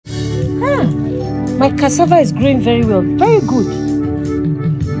My cassava is growing very well. Very good.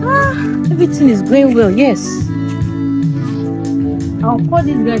 Everything is going well, yes. I'll call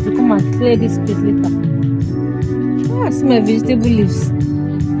this guy to come and clear this place later. I see my vegetable leaves.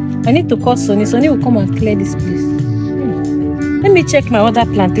 I need to call Sonny. Sonny will come and clear this place. Let me check my other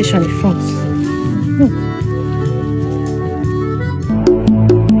plantation in front.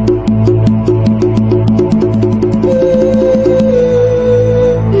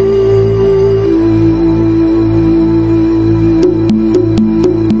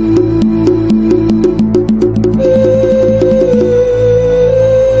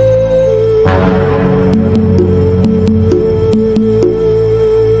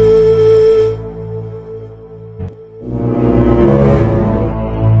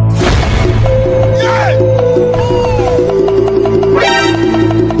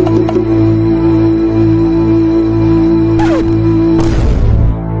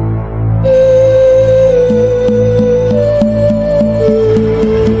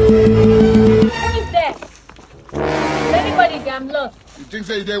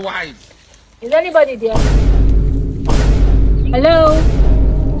 Is anybody there? Hello?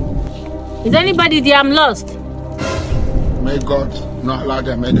 Is anybody there? I'm lost. May God not allow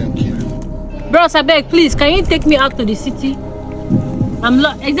them, may them kill you. Bros, I beg, please, can you take me out to the city? I'm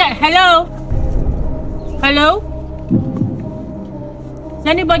lost. Hello? Hello? Is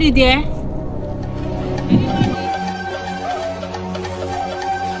anybody there?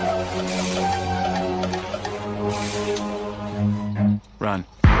 Run.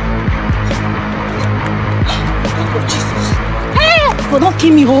 Hey! Oh, don't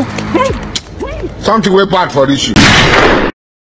kill me, ho. Hey! Something way bad for this shit.